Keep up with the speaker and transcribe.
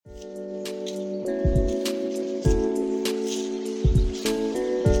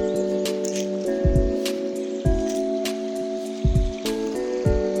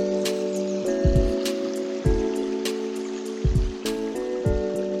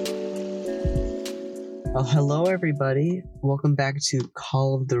Well, hello everybody. Welcome back to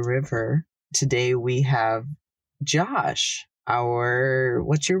Call of the River. Today we have Josh.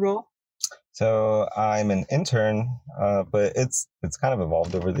 What's your role? So I'm an intern, but it's kind of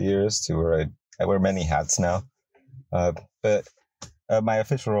evolved over the years to where I wear many hats now. But my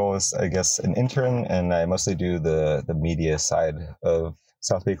official role is, I guess, an intern, and I mostly do the media side of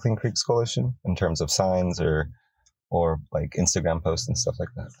South Bay Clean Creeks Coalition in terms of signs or like Instagram posts and stuff like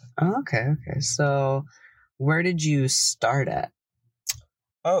that. Okay. So, where did you start at?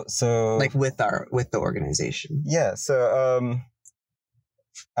 Oh, so like with the organization? Yeah. So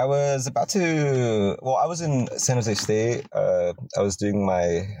I was about to. Well, I was in San Jose State. I was doing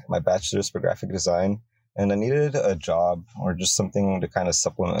my bachelor's for graphic design, and I needed a job or just something to kind of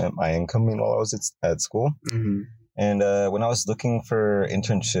supplement my income while I was at school. Mm-hmm. And when I was looking for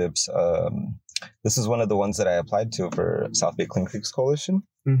internships, this is one of the ones that I applied to for South Bay Clean Creeks Coalition.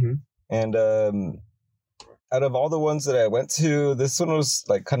 Mm-hmm. And out of all the ones that I went to, this one was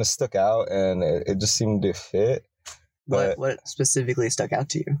like kind of stuck out, and it just seemed to fit. But what specifically stuck out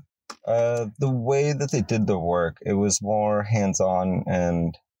to you? The way that they did the work, it was more hands-on,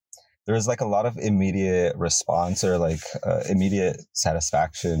 and there was like a lot of immediate response or like immediate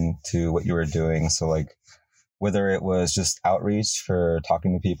satisfaction to what you were doing. So like whether it was just outreach for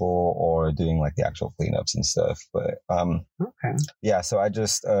talking to people or doing like the actual cleanups and stuff. But okay. Yeah, so I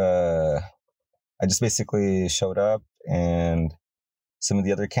just basically showed up, and some of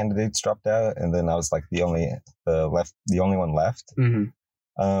the other candidates dropped out, and then I was like the only one left.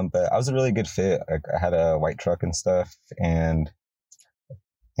 Mm-hmm. But I was a really good fit. I had a white truck and stuff, and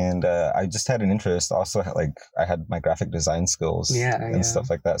I just had an interest. Also, like I had my graphic design skills and stuff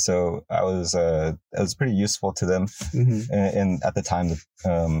like that. So I was pretty useful to them, mm-hmm. and at the time,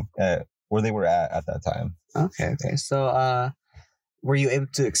 where they were at that time. Okay. So, were you able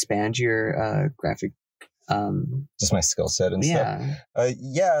to expand your graphic? Just my skill set and stuff.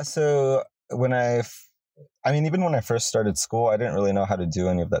 Yeah. So even when I first started school, I didn't really know how to do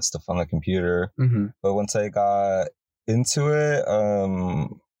any of that stuff on the computer. Mm-hmm. But once I got into it,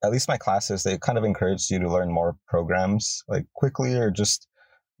 at least my classes, they kind of encouraged you to learn more programs like quickly, or just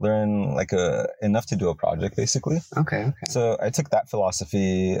learn like enough to do a project basically. Okay. So I took that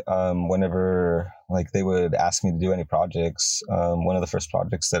philosophy whenever like they would ask me to do any projects. One of the first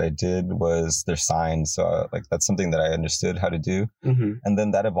projects that I did was their signs. So like that's something that I understood how to do. Mm-hmm. And then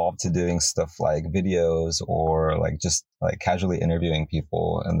that evolved to doing stuff like videos or like just like casually interviewing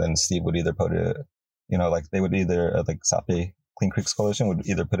people. And then Steve would either put it, like they would either like South Bay Clean Creeks Coalition would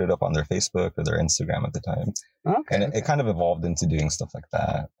either put it up on their Facebook or their Instagram at the time. Okay. And it kind of evolved into doing stuff like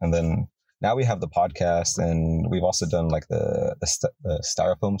that. And then now we have the podcast, and we've also done like the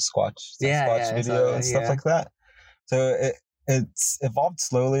styrofoam squash video and stuff like that. So it's evolved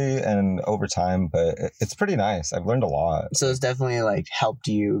slowly and over time, but it's pretty nice. I've learned a lot. So it's definitely like helped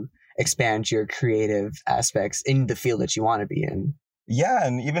you expand your creative aspects in the field that you want to be in. Yeah,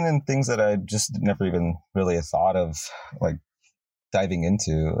 and even in things that I just never even really thought of, like diving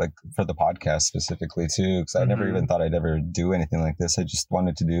into, like for the podcast specifically too, because I never even thought I'd ever do anything like this. I just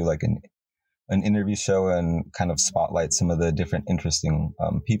wanted to do like an interview show and kind of spotlight some of the different interesting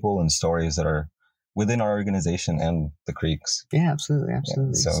people and stories that are within our organization and the Creeks. Yeah, absolutely.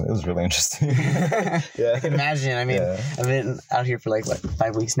 Yeah, so it was really interesting. Yeah, I can imagine. I mean, I've been out here for like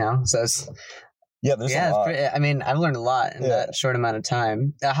 5 weeks now, so it's. Yeah, there's a lot. I've learned a lot in that short amount of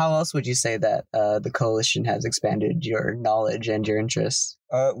time. How else would you say that the coalition has expanded your knowledge and your interests?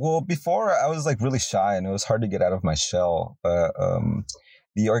 Well, before I was like really shy, and it was hard to get out of my shell. But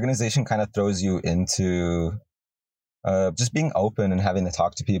the organization kind of throws you into just being open and having to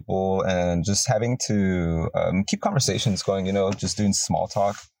talk to people, and just having to keep conversations going. Just doing small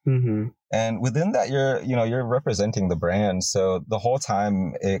talk. Mm-hmm. And within that, you're representing the brand. So the whole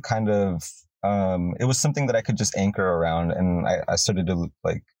time, it kind of. It was something that I could just anchor around, and I started to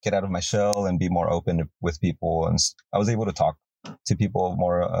like get out of my shell and be more open with people, and I was able to talk to people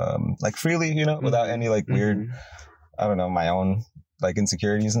more like freely, without any like weird, I don't know, my own like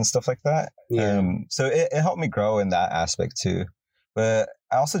insecurities and stuff like that. Yeah. So it helped me grow in that aspect too. But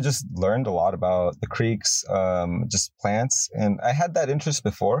I also just learned a lot about the creeks, just plants, and I had that interest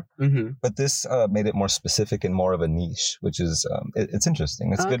before, but this made it more specific and more of a niche, which is it's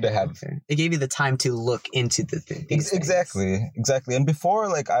interesting. It's good to have. Okay. It gave you the time to look into the things. Exactly. And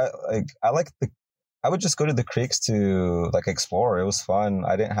before, I would just go to the creeks to like explore. It was fun.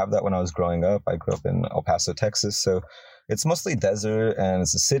 I didn't have that when I was growing up. I grew up in El Paso, Texas, so it's mostly desert and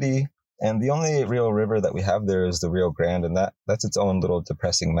it's a city. And the only real river that we have there is the Rio Grande, and that's its own little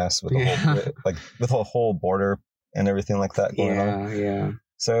depressing mess with the whole, with a whole border and everything like that going on. Yeah.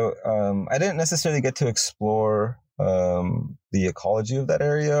 So I didn't necessarily get to explore the ecology of that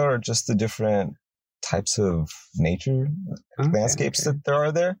area or just the different types of nature landscapes that there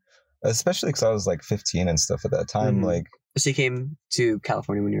are there, especially because I was like 15 and stuff at that time. Mhm. Like, So you came to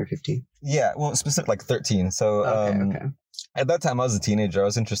California when you were 15? yeah, well, specific like 13. So Okay. at that time I was a teenager. I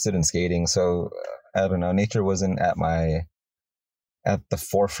was interested in skating. So I don't know, nature wasn't at the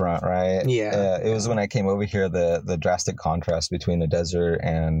forefront, right? Yeah. It was when I came over here, the drastic contrast between the desert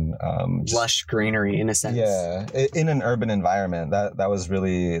and lush greenery in a sense. Yeah, in an urban environment. That was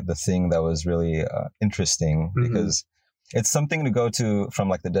really the thing that was really interesting, because it's something to go to from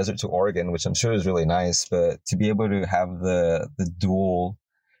like the desert to Oregon, which I'm sure is really nice, but to be able to have the dual,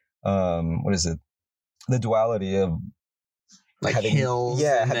 the duality of like having hills,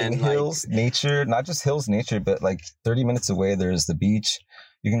 having hills, like, nature, not just hills, nature, but like 30 minutes away there's the beach.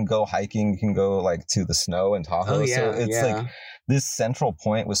 You can go hiking, you can go like to the snow in Tahoe. Oh, yeah, so it's like this central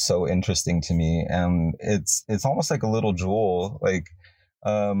point was so interesting to me, and it's almost like a little jewel. Like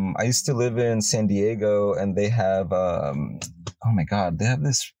I used to live in San Diego, and they have oh my god, they have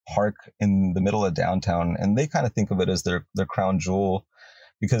this park in the middle of downtown, and they kind of think of it as their crown jewel,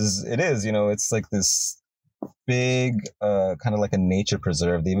 because it is, it's like this big kind of like a nature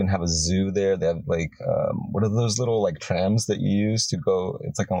preserve. They even have a zoo there. They have like what are those little like trams that you use to go?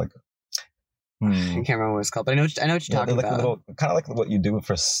 It's like on like I can't remember what it's called, but I know what you're talking like about. Little, kind of like what you do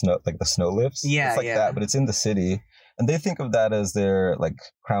for snow, like the snow lifts. Yeah, it's like that, but it's in the city, and they think of that as their like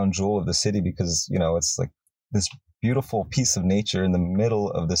crown jewel of the city, because it's like this beautiful piece of nature in the middle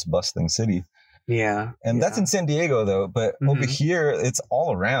of this bustling city. Yeah. And that's in San Diego though, but over here it's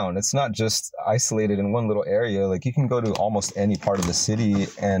all around. It's not just isolated in one little area. Like you can go to almost any part of the city,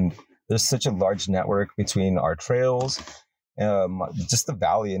 and there's such a large network between our trails. Just the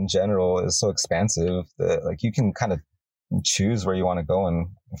valley in general is so expansive that like you can kind of choose where you want to go and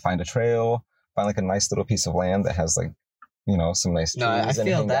find a trail, find like a nice little piece of land that has like some nice trees. No, I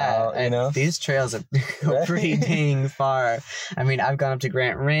feel that. Out, these trails go pretty dang far. I mean, I've gone up to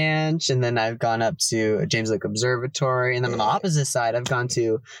Grant Ranch, and then I've gone up to James Lake Observatory, and then on the opposite side, I've gone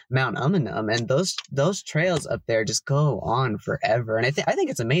to Mount Umunum, and those trails up there just go on forever. And I think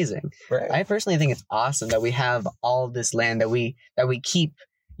it's amazing. Right. I personally think it's awesome that we have all this land that we keep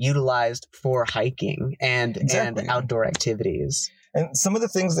utilized for hiking and outdoor activities. And some of the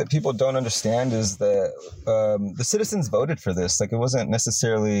things that people don't understand is that the citizens voted for this. Like, it wasn't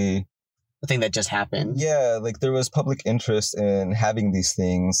necessarily the thing that just happened. Yeah, like there was public interest in having these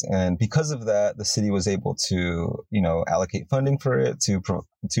things, and because of that, the city was able to, allocate funding for it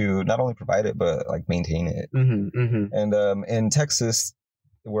to not only provide it but like maintain it. And in Texas,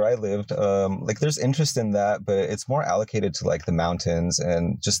 where I lived, like there's interest in that, but it's more allocated to like the mountains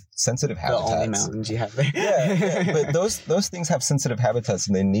and just sensitive habitats. The only mountains you have there. yeah, but those things have sensitive habitats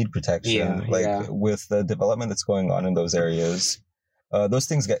and they need protection. With the development that's going on in those areas, those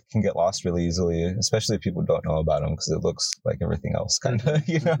things can get lost really easily, especially if people don't know about them, because it looks like everything else, kind of,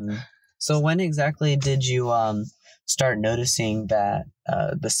 So when exactly did you start noticing that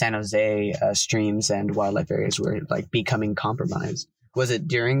the San Jose streams and wildlife areas were like becoming compromised? Was it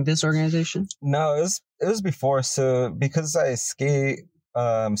during this organization? No, it was before. So because I skate,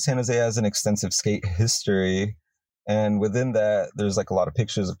 San Jose has an extensive skate history, and within that, there's like a lot of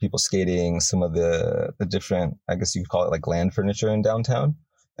pictures of people skating. Some of the different, I guess you could call it like land furniture in downtown.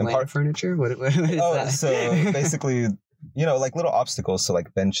 And furniture? What is that? So basically, like little obstacles, so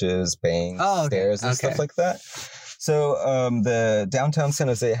like benches, banks, stairs, and stuff like that. So the downtown San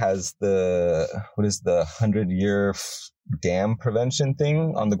Jose has the 100-year dam prevention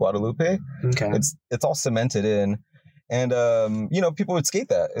thing on the Guadalupe. Okay. It's all cemented in, and people would skate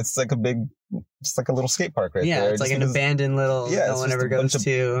that. It's like a little skate park there. Yeah, it's like an abandoned little no one ever goes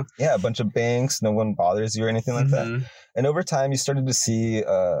to. Yeah, a bunch of banks, no one bothers you or anything like that. And over time you started to see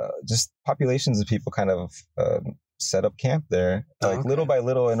just populations of people kind of set up camp there, like little by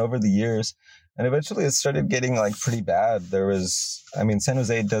little, and over the years. And eventually it started getting like pretty bad. San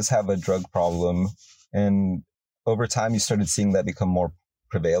Jose does have a drug problem, and over time you started seeing that become more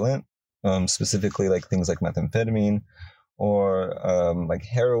prevalent, specifically like things like methamphetamine or like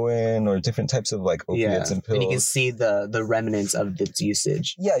heroin or different types of like opiates and pills. And you can see the remnants of its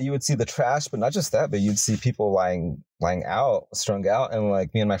usage. Yeah, you would see the trash, but not just that, but you'd see people lying out, strung out, and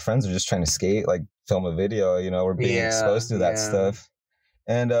like me and my friends are just trying to skate, like film a video, we're being exposed to that stuff.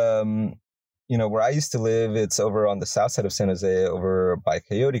 And where I used to live, it's over on the south side of San Jose, over by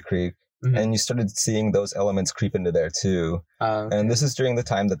Coyote Creek. And you started seeing those elements creep into there too. And this is during the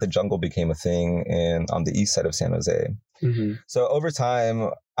time that the jungle became a thing on the east side of San Jose. So over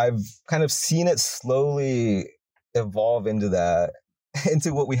time, I've kind of seen it slowly evolve into that.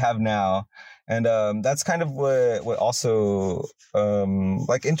 into what we have now. And that's kind of what also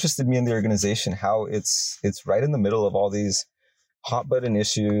like interested me in the organization, how it's right in the middle of all these hot button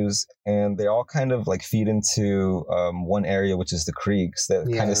issues, and they all kind of like feed into one area, which is the creeks.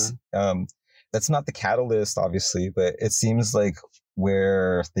 That kind of that's not the catalyst, obviously, but it seems like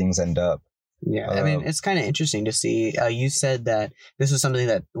where things end up. Yeah, I mean, it's kind of interesting to see. You said that this was something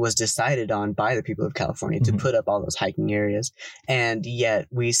that was decided on by the people of California to put up all those hiking areas, and yet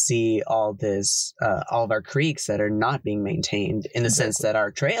we see all this, all of our creeks that are not being maintained in the sense that our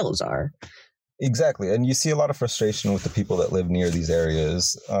trails are. Exactly, and you see a lot of frustration with the people that live near these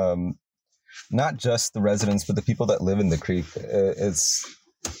areas. Not just the residents, but the people that live in the creek.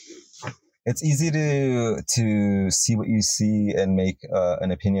 It's easy to see what you see and make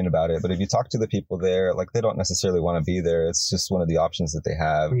an opinion about it. But if you talk to the people there, like, they don't necessarily want to be there. It's just one of the options that they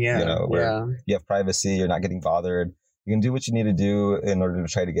have. Where you have privacy, you're not getting bothered. You can do what you need to do in order to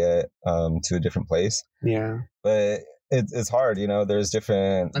try to get to a different place. Yeah. But it's hard, there's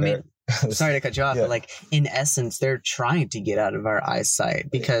different... Sorry to cut you off, but like, in essence, they're trying to get out of our eyesight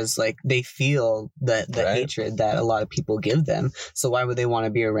because like they feel the hatred that a lot of people give them. So why would they want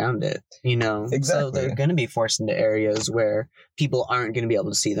to be around it? Exactly. So they're going to be forced into areas where people aren't going to be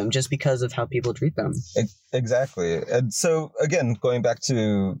able to see them just because of how people treat them. Exactly. And so again, going back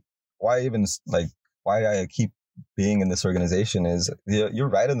to why I keep being in this organization is you're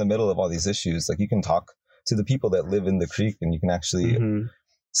right in the middle of all these issues. Like, you can talk to the people that live in the creek and you can actually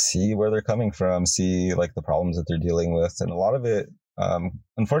see where they're coming from, see like the problems that they're dealing with. And a lot of it,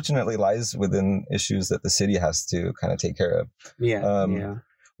 unfortunately, lies within issues that the city has to kind of take care of. We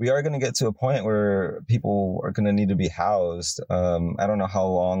are going to get to a point where people are going to need to be housed. I don't know how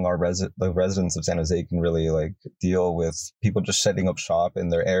long the residents of San Jose can really like deal with people just setting up shop in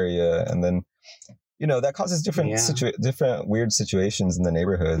their area. And then, that causes different weird situations in the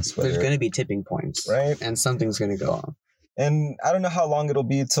neighborhoods. There's going to be tipping points. Right. And something's going to go on. And I don't know how long it'll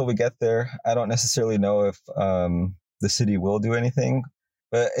be until we get there. I don't necessarily know if the city will do anything,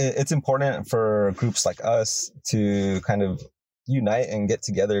 but it's important for groups like us to kind of unite and get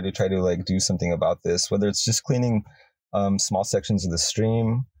together to try to like do something about this, whether it's just cleaning small sections of the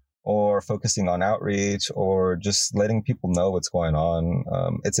stream or focusing on outreach or just letting people know what's going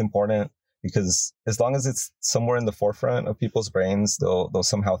on. It's important because as long as it's somewhere in the forefront of people's brains, they'll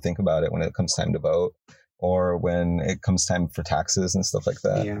somehow think about it when it comes time to vote. Or when it comes time for taxes and stuff like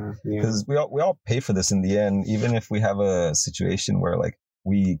that. Because we all pay for this in the end, even if we have a situation where like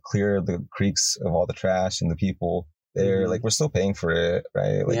we clear the creeks of all the trash and the people there, like we're still paying for it,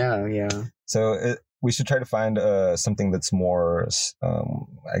 right? Like, So we should try to find something that's more,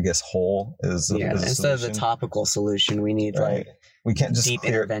 I guess, whole. Instead of the topical solution, we need we can't just deep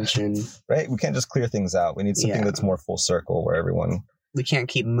intervention. Right? We can't just clear things out. We need something that's more full circle where everyone... We can't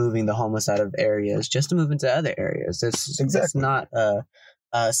keep moving the homeless out of areas just to move into other areas. It's not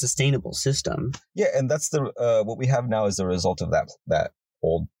a sustainable system. Yeah, and that's what we have now is the result of that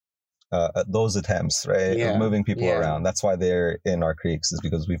old those attempts, right? Of moving people around. That's why they're in our creeks, is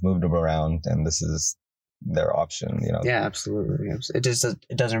because we've moved them around, and this is their option. Yeah, absolutely.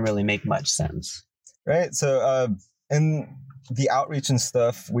 It doesn't really make much sense, right? So and the outreach and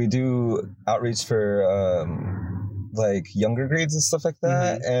stuff, we do outreach for like younger grades and stuff like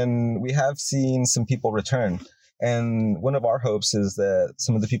that. And we have seen some people return. And one of our hopes is that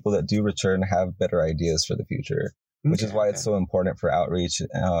some of the people that do return have better ideas for the future, which is why it's so important for outreach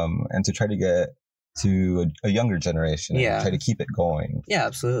and to try to get to a younger generation and try to keep it going. Yeah,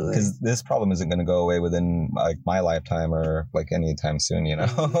 absolutely. Because this problem isn't going to go away within like my lifetime or like any time soon, Yeah,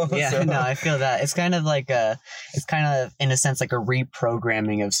 no, I feel that. It's kind of like in a sense like a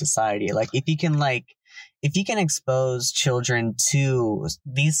reprogramming of society. Like if you can expose children to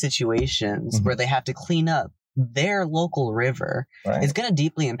these situations where they have to clean up their local river, it's going to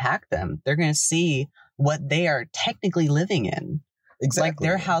deeply impact them. They're going to see what they are technically living in. Exactly. Like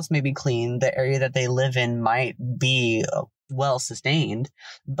their house may be clean, the area that they live in might be well sustained,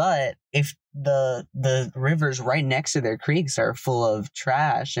 but if the rivers right next to their creeks are full of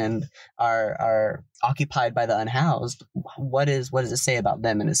trash and are occupied by the unhoused, what does it say about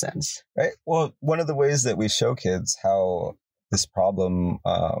them in a sense? Right. Well, one of the ways that we show kids how this problem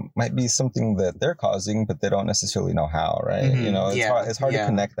might be something that they're causing, but they don't necessarily know how, right? It's hard to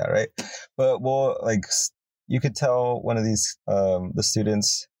connect that, right? But you could tell one of these the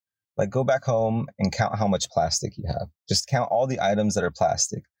students, like, go back home and count how much plastic you have. Just count all the items that are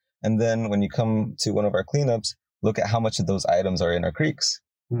plastic. And then when you come to one of our cleanups, look at how much of those items are in our creeks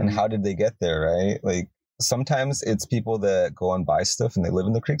and how did they get there, right? Like, sometimes it's people that go and buy stuff and they live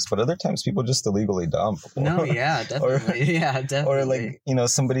in the creeks, but other times people just illegally dump. No, yeah, definitely. Yeah, definitely. Or like, you know,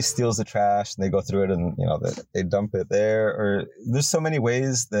 somebody steals the trash and they go through it and, you know, they dump it there. Or there's so many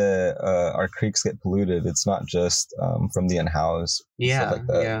ways that our creeks get polluted. It's not just from the unhoused. Yeah, stuff like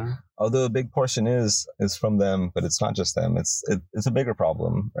that. yeah. Although a big portion is from them, but it's not just them. It's a bigger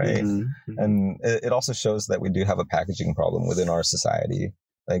problem, right? Mm-hmm. And it also shows that we do have a packaging problem within our society.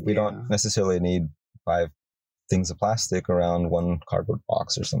 Like we don't necessarily need 5 things of plastic around one cardboard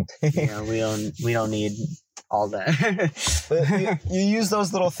box or something. Yeah, we don't need all that. But you use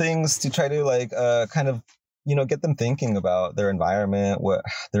those little things to try to like kind of, you know, get them thinking about their environment, what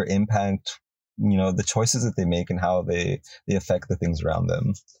their impact, you know, the choices that they make and how they affect the things around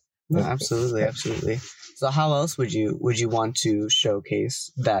them. No, absolutely. So how else would you want to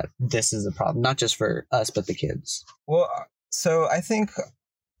showcase that this is a problem, not just for us but the kids? Well, so I think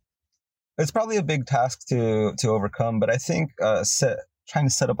it's probably a big task to overcome, but I think trying to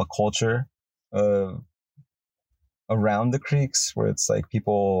set up a culture around the creeks where it's like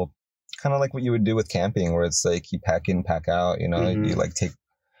people kind of like what you would do with camping, where it's like you pack in, pack out, you know, Mm-hmm. you like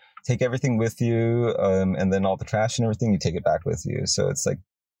take everything with you, and then all the trash and everything you take it back with you. So it's like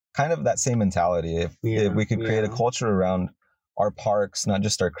kind of that same mentality. If we could create a culture around our parks, not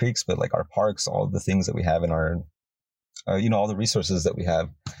just our creeks, but like our parks, all the things that we have in our you know, all the resources that we have.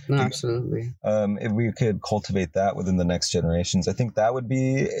 No, absolutely. If we could cultivate that within the next generations, I think that would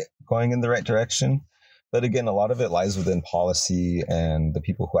be going in the right direction. But again, a lot of it lies within policy and the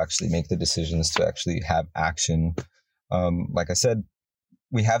people who actually make the decisions to actually have action. Like I said,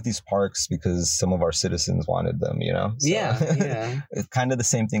 we have these parks because some of our citizens wanted them, you know? So Yeah. kind of the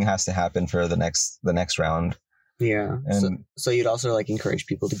same thing has to happen for the next round. Yeah. And so you'd also like encourage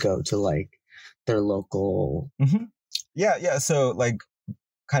people to go to like their local. Mm-hmm. Yeah. So like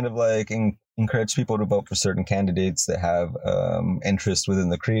kind of like encourage people to vote for certain candidates that have interest within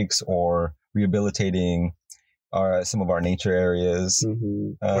the creeks or rehabilitating some of our nature areas.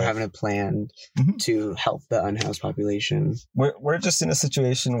 Mm-hmm. Or having a plan to help the unhoused population. We're just in a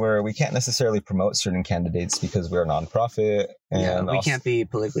situation where we can't necessarily promote certain candidates because we're a nonprofit. And we can't be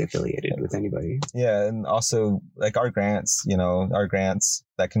politically affiliated with anybody. Yeah, and also like our grants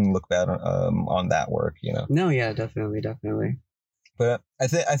that can look bad on that work, you know. No, yeah, definitely. But I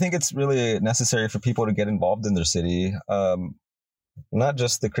think it's really necessary for people to get involved in their city. Not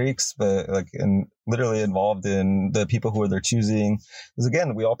just the creeks, but like literally involved in the people who are they're choosing. Because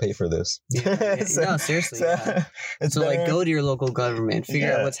again, we all pay for this. Yeah. No, seriously. So like go to your local government,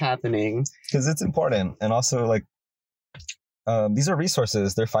 figure out what's happening. Because it's important. And also like these are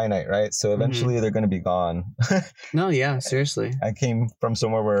resources, they're finite, right? So eventually they're going to be gone. No, yeah, seriously. I came from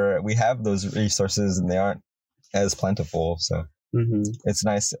somewhere where we have those resources and they aren't as plentiful. So it's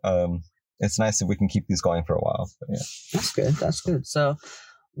nice. It's nice if we can keep these going for a while. But yeah. That's good. So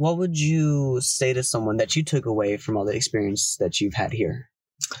what would you say to someone that you took away from all the experience that you've had here?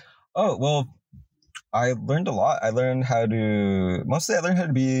 Oh, well, I learned a lot. I learned how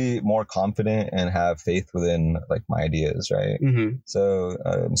to be more confident and have faith within like my ideas, right? Mm-hmm. So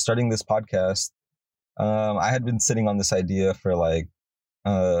starting this podcast, I had been sitting on this idea for like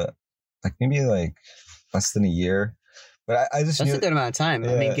maybe like less than a year. But I just that's a good amount of time.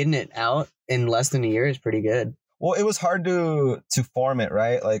 Yeah. I mean, getting it out in less than a year is pretty good. Well, it was hard to form it,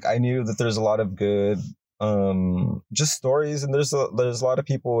 right? Like I knew that there's a lot of good just stories, and there's a lot of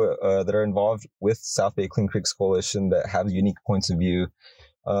people that are involved with South Bay Clean Creeks Coalition that have unique points of view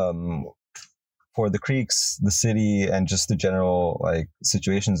for the creeks, the city, and just the general like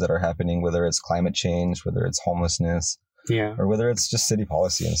situations that are happening, whether it's climate change, whether it's homelessness, or whether it's just city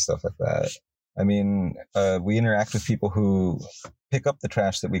policy and stuff like that. I mean, we interact with people who pick up the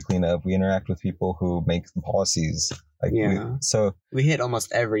trash that we clean up. We interact with people who make the policies. Like we hit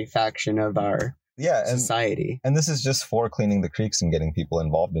almost every faction of our society. And this is just for cleaning the creeks and getting people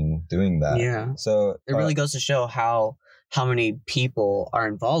involved in doing that. Yeah. So it really goes to show how many people are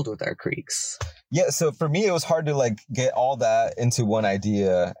involved with our creeks. Yeah, so for me, it was hard to like get all that into one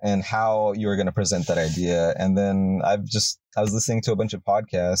idea and how you were going to present that idea. And then I was listening to a bunch of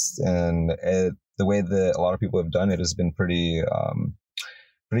podcasts, and the way that a lot of people have done it has been pretty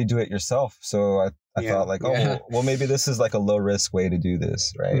do it yourself. So I thought like, well, maybe this is like a low risk way to do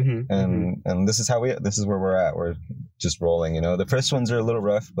this, right? And this is where we're at. We're just rolling. You know, the first ones are a little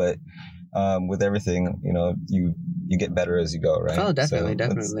rough, but with everything, you know, you get better as you go, right? Oh, definitely.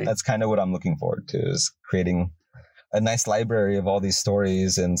 That's kind of what I'm looking forward to, is creating a nice library of all these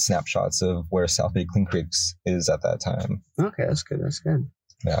stories and snapshots of where South Bay Clean Creeks is at that time. Okay, that's good.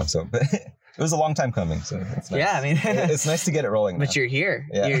 Yeah. So, it was a long time coming, so it's nice. Yeah, I mean, it's nice to get it rolling now. But you're here.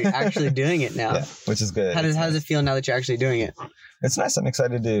 Yeah. You're actually doing it now. Yeah, which is good. How does it feel now that you're actually doing it? It's nice. I'm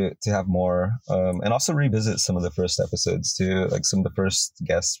excited to have more, and also revisit some of the first episodes too, like some of the first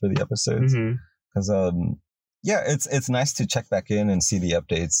guests for the episodes, because yeah, it's nice to check back in and see the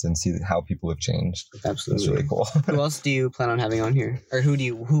updates and see how people have changed. Absolutely, it's really cool. Who else do you plan on having on here, or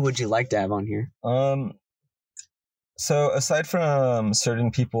who would you like to have on here? So aside from certain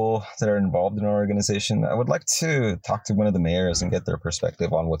people that are involved in our organization, I would like to talk to one of the mayors and get their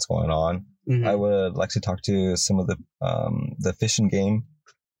perspective on what's going on. I would like to talk to some of the Fish and Game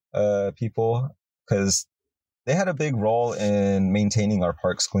people, because they had a big role in maintaining our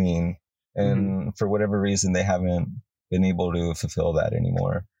parks clean. And for whatever reason, they haven't been able to fulfill that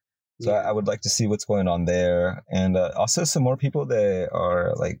anymore. So I would like to see what's going on there. And also some more people that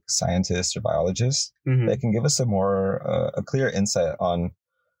are like scientists or biologists that can give us a clear insight on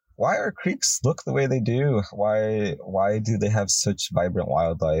why our creeks look the way they do. Why do they have such vibrant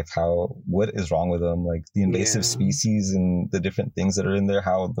wildlife? What is wrong with them? Like the invasive species and the different things that are in there,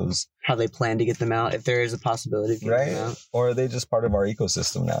 how they plan to get them out, if there is a possibility of getting them out. Or are they just part of our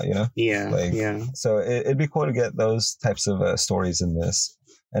ecosystem now, you know? Yeah. So it'd be cool to get those types of stories in this.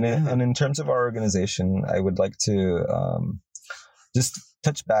 And in terms of our organization, I would like to just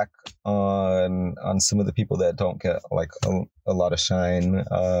touch back on some of the people that don't get like a lot of shine.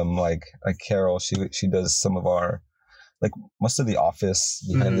 Like Carol, she does some of our, like most of the office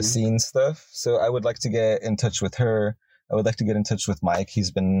behind the scenes stuff. So I would like to get in touch with her. I would like to get in touch with Mike.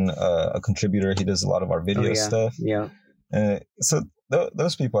 He's been a contributor. He does a lot of our video stuff. Yeah. So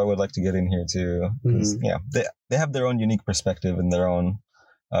those people I would like to get in here too. 'Cause, they have their own unique perspective and their own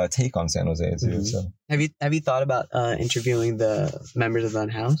take on San Jose too. So have you thought about interviewing the members of the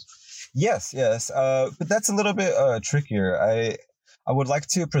Unhoused? Yes, but that's a little bit trickier. I would like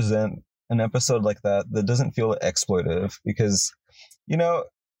to present an episode like that doesn't feel exploitive, because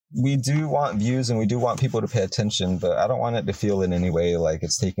we do want views and we do want people to pay attention, but I don't want it to feel in any way like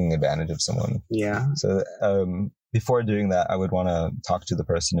it's taking advantage of someone. Yeah. So before doing that, I would want to talk to the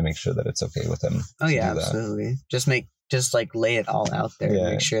person to make sure that it's okay with them. Oh yeah, absolutely. Just like lay it all out there and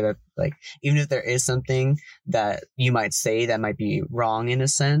make sure that, like, even if there is something that you might say that might be wrong in a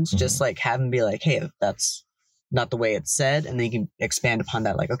sense, just like have them be like, hey, that's not the way it's said. And then you can expand upon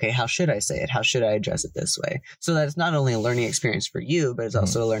that. Like, okay, how should I say it? How should I address it this way? So that it's not only a learning experience for you, but it's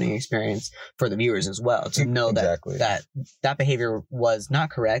also a learning experience for the viewers as well, to know that behavior was not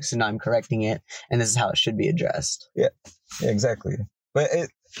correct. So now I'm correcting it. And this is how it should be addressed. Yeah, exactly. But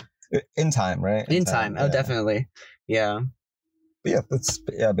in time, right? In time. Oh, definitely. Yeah. But yeah, that's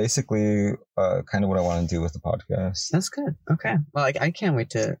basically kind of what I want to do with the podcast. That's good. Okay. Well, I can't wait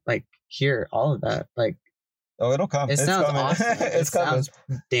to hear all of that. Oh, it'll come. It sounds awesome. It sounds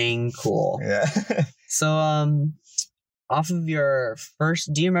dang cool. Yeah. So, off of your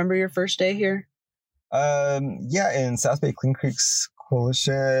first, do you remember your first day here? Yeah, in South Bay Clean Creeks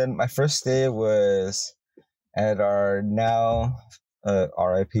Coalition. My first day was at our now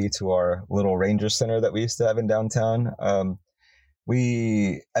RIP to our little ranger center that we used to have in downtown. I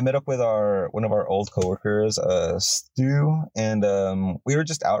met up with one of our old coworkers, Stu, and we were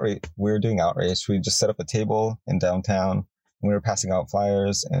just outreach. We were doing outreach. We just set up a table in downtown, and we were passing out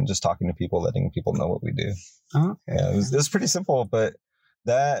flyers and just talking to people, letting people know what we do. Okay. Yeah, it was pretty simple, but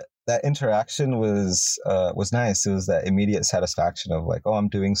that interaction was nice. It was that immediate satisfaction of like, oh, I'm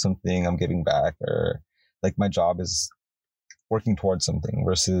doing something, I'm giving back, or like my job is working towards something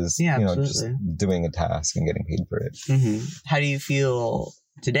versus just doing a task and getting paid for it. Mm-hmm. How do you feel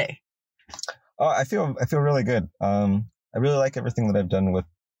today? Oh, I feel really good. I really like everything that I've done with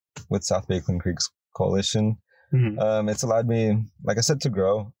South Bay Clean Creeks Coalition. Mm-hmm. It's allowed me, like I said, to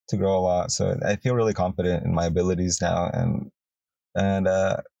grow a lot. So I feel really confident in my abilities now, and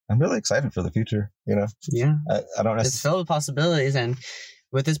I'm really excited for the future. Yeah. I don't. It's filled with possibilities, and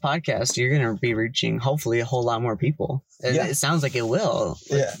with this podcast, you're going to be reaching hopefully a whole lot more people. It sounds like it will.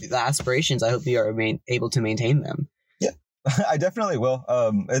 The aspirations, I hope you are able to maintain them. Yeah, I definitely will.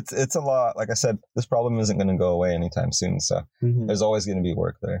 It's a lot. Like I said, this problem isn't going to go away anytime soon. So there's always going to be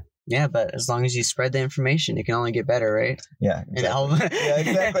work there. Yeah, but as long as you spread the information, it can only get better, right? Yeah,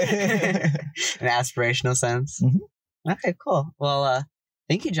 exactly. In an aspirational sense. Mm-hmm. Okay, cool. Well,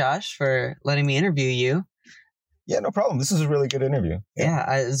 thank you, Josh, for letting me interview you. Yeah, no problem. This is a really good interview.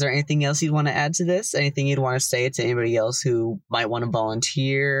 Yeah. Is there anything else you'd want to add to this? Anything you'd want to say to anybody else who might want to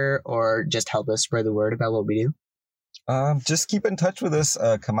volunteer or just help us spread the word about what we do? Just keep in touch with us.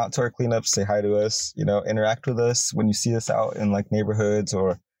 Come out to our cleanups, say hi to us, interact with us when you see us out in like neighborhoods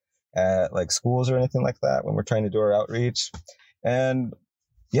or at like schools or anything like that when we're trying to do our outreach. And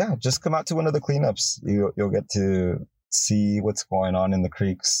yeah, just come out to one of the cleanups. You'll get to see what's going on in the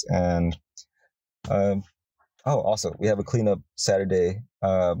creeks. And also we have a cleanup Saturday.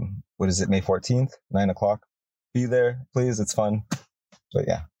 What is it, May 14th, 9 o'clock? Be there, please. It's fun. But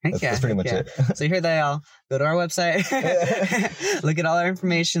yeah, that's pretty much it. So you heard that, y'all. Go to our website, look at all our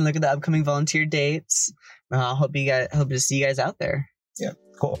information, look at the upcoming volunteer dates. Hope to see you guys out there. Yeah,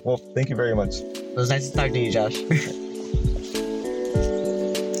 cool. Well, thank you very much. It was nice to talk to you, Josh.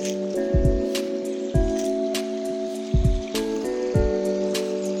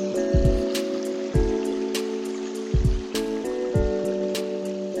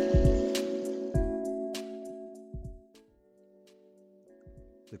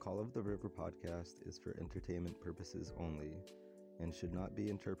 The Call of the River podcast is for entertainment purposes only and should not be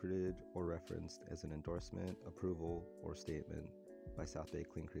interpreted or referenced as an endorsement, approval, or statement by South Bay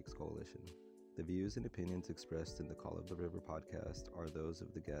Clean Creeks Coalition. The views and opinions expressed in the Call of the River podcast are those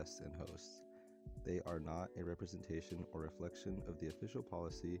of the guests and hosts. They are not a representation or reflection of the official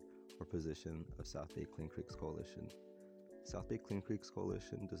policy or position of South Bay Clean Creeks Coalition. South Bay Clean Creeks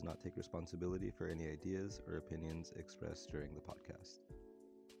Coalition does not take responsibility for any ideas or opinions expressed during the podcast.